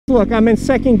Look, I'm in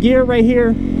second gear right here.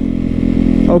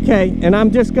 Okay, and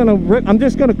I'm just gonna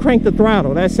crank the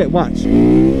throttle. That's it. Watch.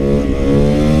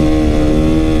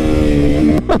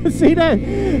 See that?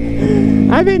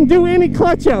 I didn't do any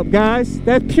clutch up, guys.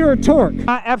 That's pure torque.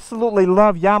 I absolutely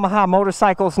love Yamaha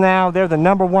motorcycles now. They're the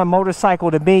 #1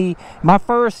 motorcycle to me. My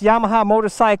first Yamaha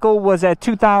motorcycle was a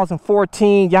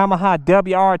 2014 Yamaha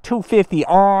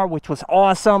WR250R, which was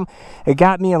awesome. It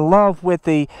got me in love with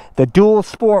the dual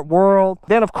sport world.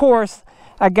 Then, of course,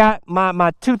 I got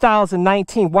my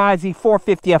 2019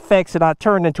 YZ450FX that I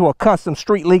turned into a custom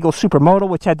street legal supermoto,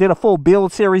 which I did a full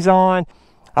build series on.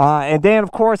 And then,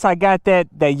 of course, I got that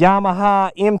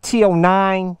Yamaha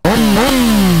MT-09.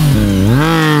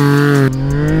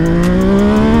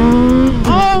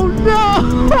 Oh, no!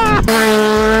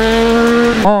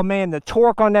 Oh, man, the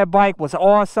torque on that bike was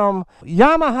awesome.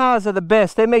 Yamahas are the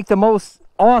best. They make the most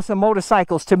awesome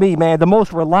motorcycles to me, man. The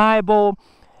most reliable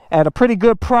at a pretty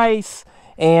good price.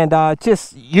 And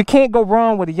just, you can't go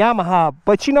wrong with a Yamaha.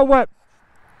 But you know what?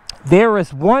 There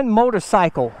is one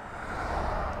motorcycle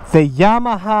the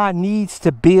Yamaha needs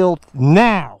to build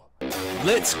now.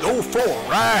 Let's go for a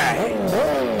ride.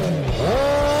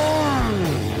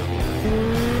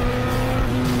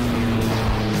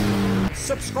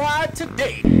 Subscribe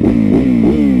today.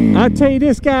 I'll tell you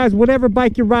this, guys, whatever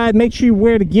bike you ride, make sure you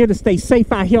wear the gear to stay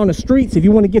safe out here on the streets. If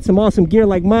you want to get some awesome gear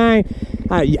like mine,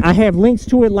 I have links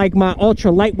to it, like my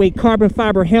ultra lightweight carbon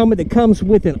fiber helmet that comes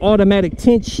with an automatic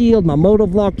tint shield, my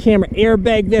motovlog camera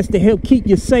airbag vest to help keep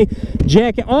you safe,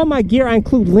 jacket, all my gear. I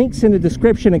include links in the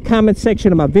description and comment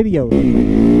section of my video. Woo,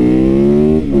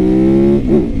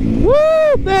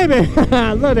 baby!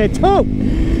 I love that torque.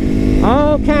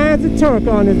 All kinds of torque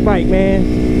on this bike,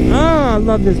 man. Oh, I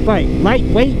love this bike.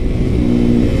 Lightweight.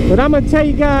 But I'm going to tell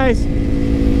you guys,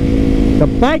 the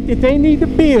bike that they need to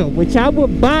build, which I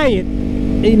would buy it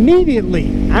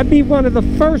immediately. I'd be one of the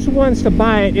first ones to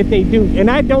buy it if they do. And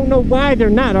I don't know why they're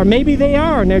not. Or maybe they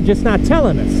are and they're just not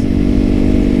telling us.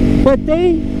 But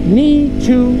they need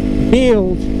to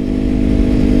build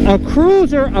a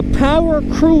cruiser, a power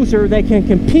cruiser that can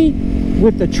compete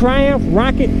with the Triumph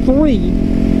Rocket 3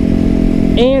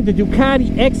 and the Ducati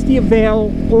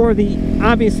XDeval, or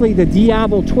obviously the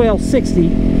Diablo 1260.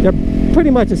 They're pretty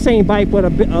much the same bike, but a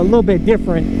little bit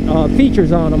different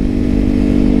features on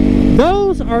them.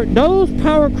 Those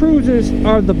power cruisers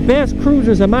are the best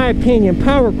cruisers, in my opinion,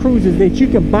 power cruisers that you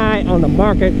can buy on the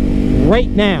market right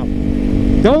now.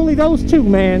 Only those two,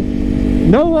 man.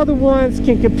 No other ones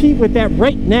can compete with that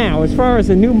right now as far as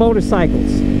the new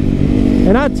motorcycles.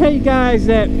 And I'll tell you guys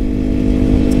that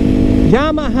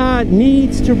Yamaha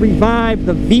needs to revive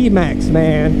the VMAX,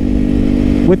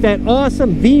 man. With that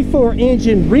awesome V4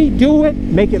 engine, redo it,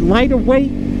 make it lighter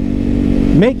weight,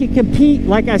 make it compete,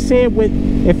 like I said, with,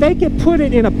 if they could put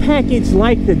it in a package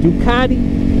like the Ducati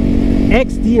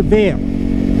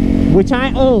XDeval, which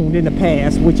I owned in the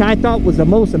past, which I thought was the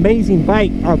most amazing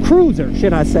bike, or cruiser,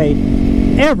 should I say,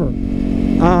 ever.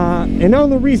 And the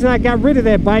only reason I got rid of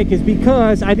that bike is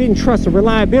because I didn't trust the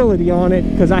reliability on it,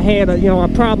 because I had a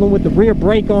problem with the rear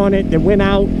brake on it that went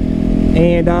out,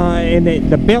 and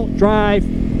the belt drive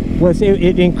was,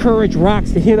 it encouraged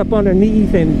rocks to hit up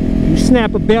underneath, and you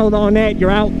snap a belt on that,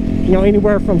 you're out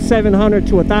anywhere from $700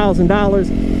 to $1,000.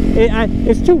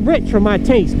 It's too rich for my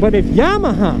taste. But if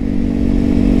Yamaha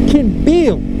can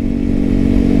build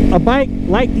a bike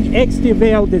like the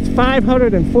XDeval that's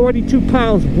 542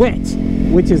 pounds wet,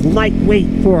 which is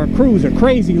lightweight for a cruiser,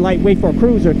 crazy lightweight for a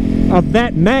cruiser of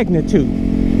that magnitude.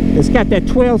 It's got that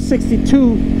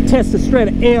 1262 Tesla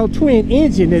Strata L twin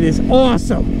engine that is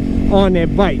awesome on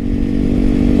that bike.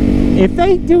 If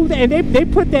they do that, and they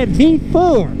put that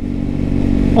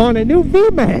V4 on a new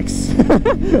VMAX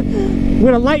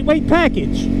with a lightweight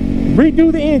package,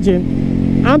 redo the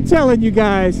engine, I'm telling you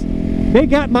guys, they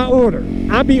got my order.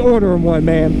 I'll be ordering one,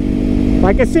 man.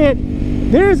 Like I said,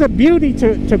 there's a beauty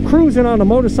to cruising on a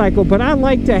motorcycle, but I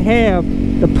like to have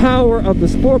the power of the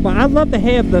sport bike. I love to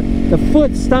have the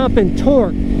foot stomping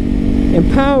torque and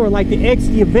power like the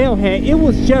XDeval had. It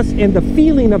was just, and the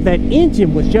feeling of that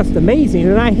engine was just amazing.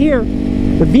 And I hear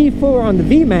the V4 on the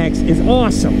VMAX is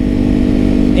awesome.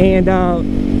 And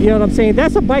you know what I'm saying?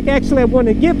 That's a bike actually I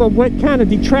wanted to get, but what kind of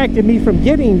detracted me from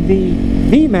getting the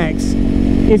VMAX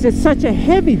is it's such a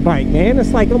heavy bike, man.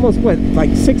 It's like almost, what,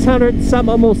 like 600, some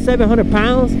almost 700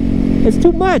 pounds. It's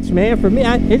too much, man, for me.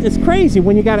 It's crazy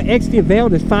when you got an XDeval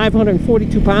that's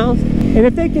 542 pounds. And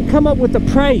if they can come up with a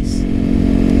price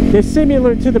that's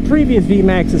similar to the previous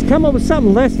VMAXs, come up with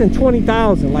something less than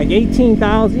 20,000, like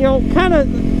 18,000, kind of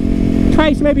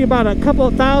price maybe about a couple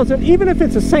of thousand. Even if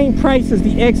it's the same price as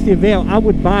the XDeval, I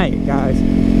would buy it, guys.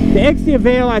 The XD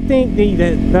Avail, I think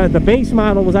the base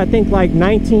model was, I think, like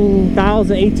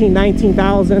 19,000, 18,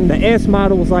 19,000. The S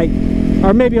model was like,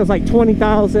 or maybe it was like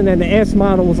 20,000, and the S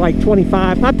model was like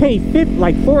 25. I paid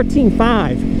like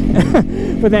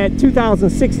 14.5 for that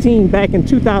 2016 back in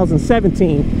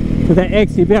 2017 for that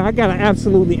XD Avail. I got an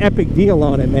absolutely epic deal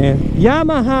on it, man.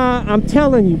 Yamaha, I'm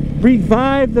telling you,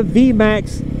 revive the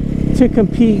VMAX to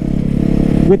compete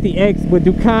with with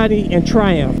Ducati and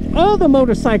Triumph. All the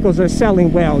motorcycles are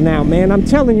selling well now, man. I'm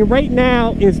telling you, right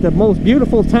now is the most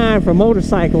beautiful time for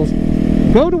motorcycles.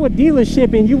 Go to a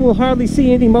dealership and you will hardly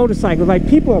see any motorcycles. Like,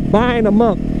 people are buying them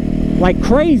up like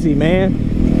crazy,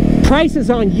 man. Prices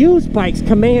on used bikes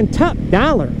command top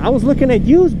dollar. I was looking at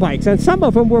used bikes, and some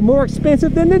of them were more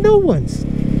expensive than the new ones.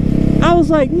 I was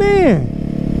like,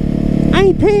 man, I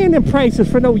ain't paying them prices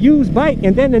for no used bike.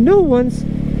 And then the new ones,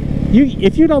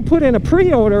 if you don't put in a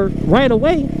pre-order right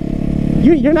away,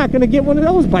 you're not going to get one of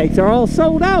those bikes. They're all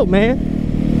sold out, man.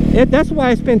 That's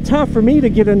why it's been tough for me to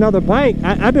get another bike.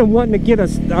 I've been wanting to get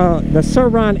the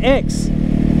Suron X,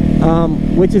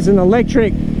 which is an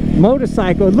electric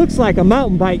motorcycle. It looks like a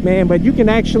mountain bike, man, but you can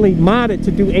actually mod it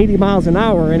to do 80 miles an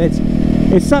hour, and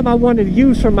it's something I wanted to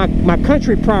use for my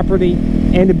country property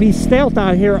and to be stealth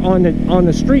out here on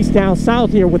the streets down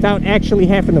south here without actually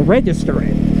having to register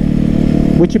it,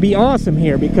 which would be awesome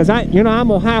here, because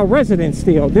I'm Ohio resident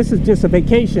still. This is just a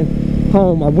vacation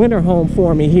home, a winter home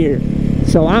for me here.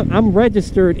 So I'm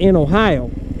registered in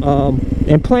Ohio,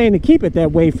 and plan to keep it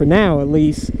that way for now, at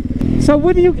least. So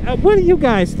what do you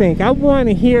guys think? I want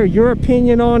to hear your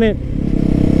opinion on it,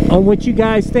 on what you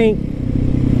guys think,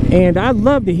 and I'd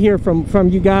love to hear from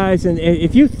you guys, and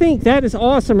if you think that is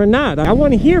awesome or not. I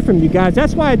want to hear from you guys.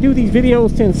 That's why I do these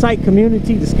videos, to incite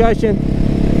community discussion,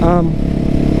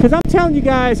 because I'm telling you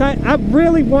guys, I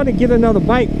really want to get another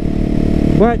bike.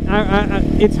 But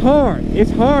it's hard.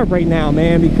 It's hard right now,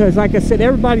 man, because like I said,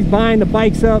 everybody's buying the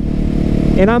bikes up,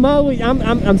 and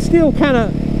I'm still kind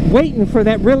of waiting for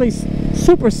that really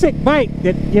super sick bike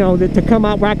that to come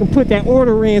out where I can put that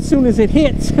order in as soon as it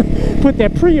hits, put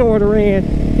that pre-order in,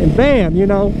 and bam,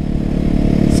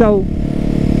 So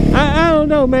I don't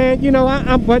know, man.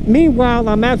 But meanwhile,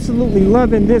 I'm absolutely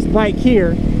loving this bike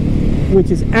here, which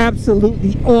is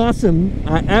absolutely awesome.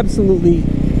 I absolutely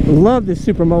love this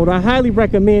Supermoto. I highly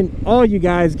recommend all you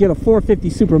guys get a 450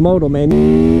 Supermoto, man.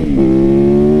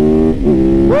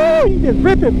 Woo, you just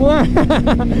rip it, boy.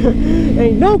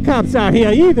 Ain't no cops out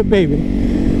here either, baby.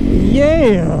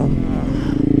 Yeah,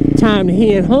 time to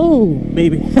head home,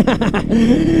 baby.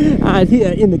 Out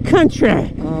here in the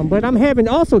country. But I'm having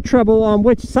also trouble on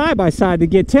which side-by-side to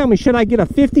get. Tell me, should I get a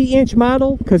 50-inch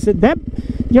model? Because the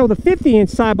 50-inch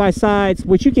side-by-sides,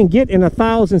 which you can get in a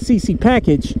 1000cc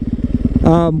package,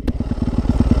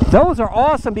 those are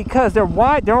awesome because they're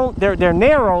wide, they're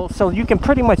narrow, so you can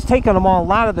pretty much take them on a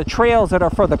lot of the trails that are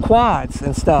for the quads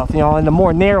and stuff, and the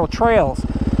more narrow trails.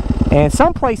 And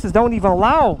some places don't even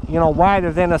allow,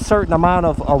 wider than a certain amount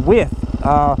of width.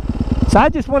 So I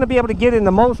just want to be able to get in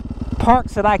the most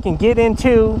parks that I can get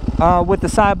into with the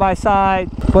side-by-side.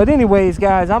 But anyways,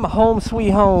 guys, I'm a home sweet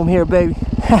home here, baby.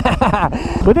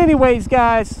 But anyways,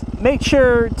 guys, make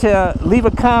sure to leave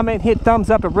a comment, hit thumbs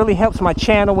up. It really helps my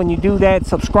channel when you do that.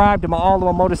 Subscribe to my All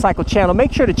Over Motorcycle channel.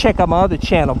 Make sure to check out my other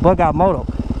channel, Bug Out Moto.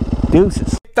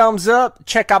 Deuces. Thumbs up.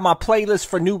 Check out my playlist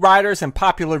for new riders and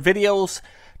popular videos.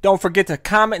 Don't forget to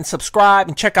comment and subscribe,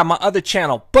 and check out my other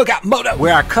channel, Bug Out Moto,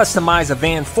 where I customize a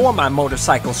van for my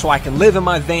motorcycle so I can live in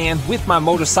my van with my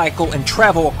motorcycle and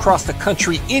travel across the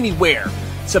country anywhere.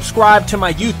 Subscribe to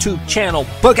my YouTube channel,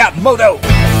 Bug Out Moto.